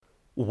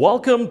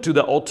Welcome to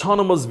the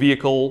Autonomous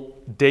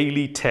Vehicle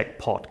Daily Tech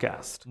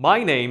Podcast.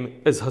 My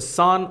name is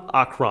Hassan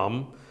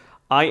Akram.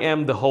 I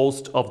am the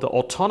host of the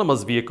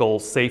Autonomous Vehicle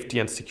Safety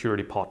and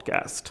Security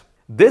Podcast.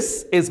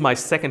 This is my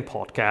second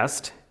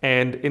podcast,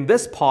 and in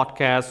this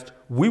podcast,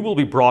 we will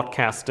be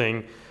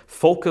broadcasting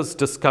focused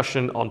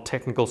discussion on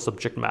technical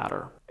subject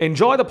matter.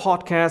 Enjoy the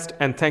podcast,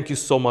 and thank you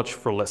so much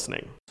for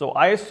listening. So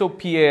ISO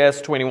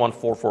PAS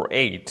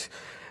 21448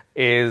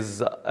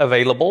 is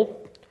available.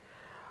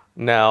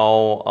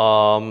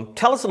 Now,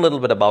 tell us a little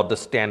bit about the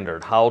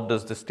standard. How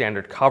does the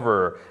standard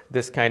cover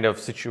this kind of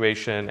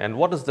situation, and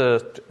what does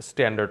the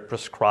standard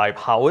prescribe?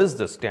 How is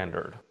the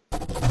standard?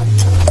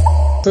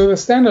 So the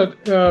standard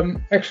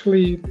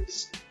actually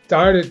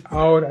started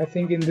out, I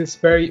think, in this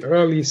very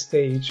early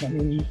stage. I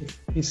mean,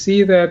 you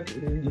see that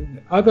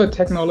in other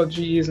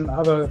technologies and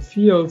other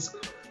fields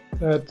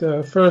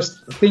that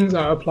first things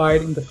are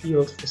applied in the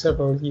field for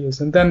several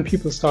years, and then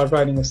people start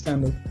writing a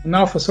standard. And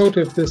now for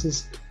SOTIF, this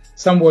is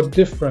somewhat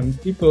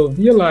different. People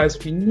realize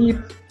we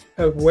need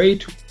a way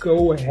to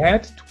go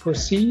ahead, to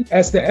proceed.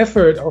 As the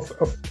effort of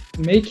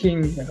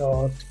making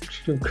to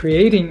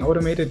creating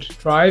automated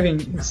driving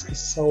is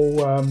so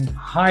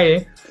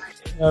high,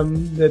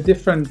 the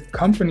different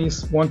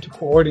companies want to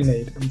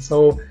coordinate. And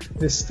so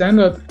this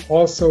standard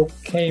also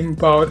came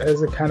about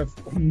as a kind of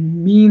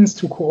means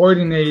to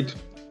coordinate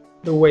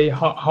the way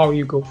how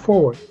you go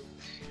forward.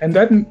 And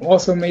that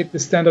also made the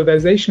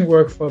standardization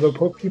work for the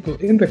people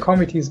in the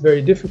committees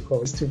very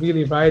difficult, to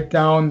really write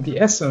down the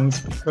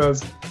essence,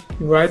 because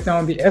you write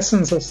down the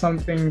essence of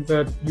something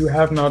that you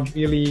have not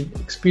really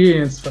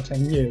experienced for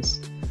 10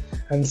 years.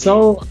 And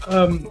so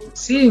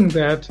seeing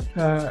that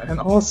and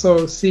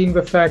also seeing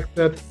the fact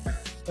that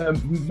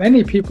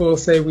many people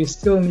say we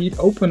still need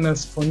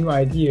openness for new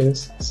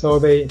ideas, so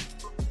they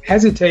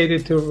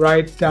hesitated to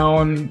write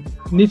down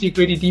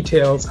nitty-gritty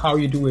details how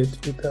you do it,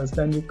 because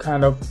then you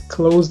kind of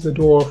close the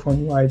door for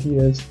new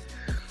ideas.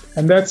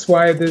 And that's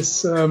why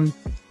this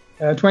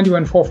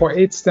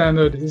 21448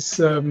 standard is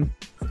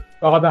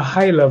rather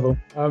high level.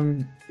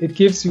 It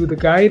gives you the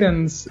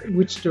guidance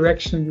which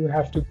direction you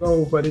have to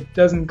go, but it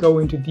doesn't go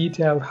into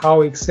detail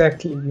how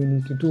exactly you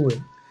need to do it.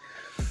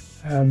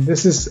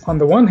 This is, on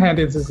the one hand,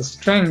 it is a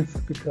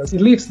strength because it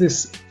leaves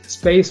this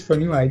space for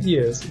new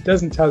ideas. It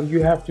doesn't tell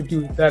you have to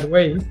do it that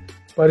way,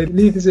 but it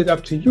leaves it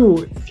up to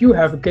you. If you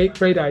have a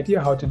great idea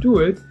how to do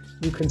it,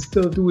 you can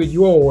still do it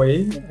your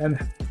way and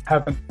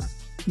have an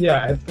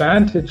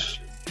advantage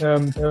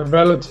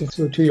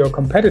relative to your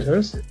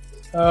competitors.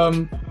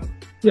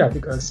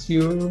 Because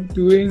you're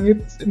doing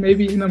it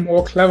maybe in a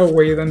more clever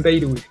way than they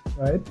do it,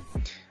 right?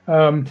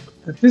 The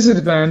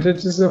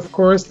disadvantage is, of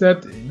course,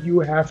 that you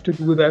have to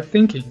do that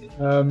thinking.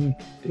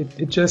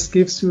 It just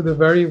gives you the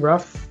very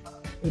rough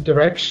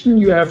direction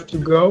you have to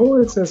go.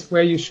 It says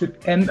where you should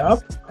end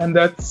up, and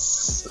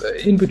that's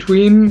in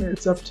between,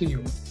 it's up to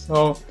you.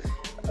 So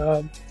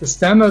the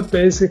standard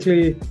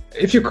basically,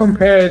 if you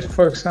compare it,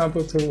 for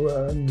example, to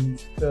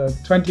the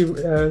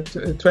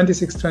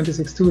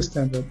 26262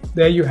 standard,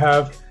 there you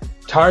have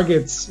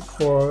targets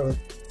for,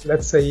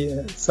 let's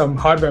say, some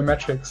hardware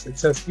metrics. It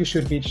says you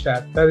should reach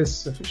that. That is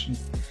sufficient.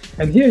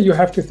 And here you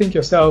have to think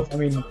yourself, I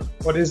mean,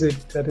 what is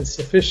it that is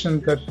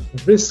sufficient, that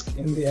the risk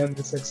in the end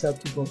is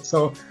acceptable?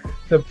 So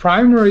the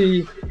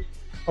primary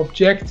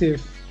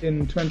objective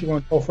in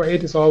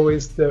 21448 is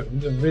always the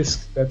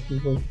risk that you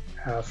will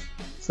have.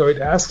 So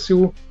it asks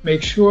you,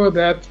 make sure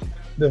that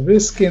the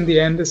risk in the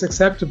end is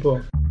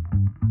acceptable.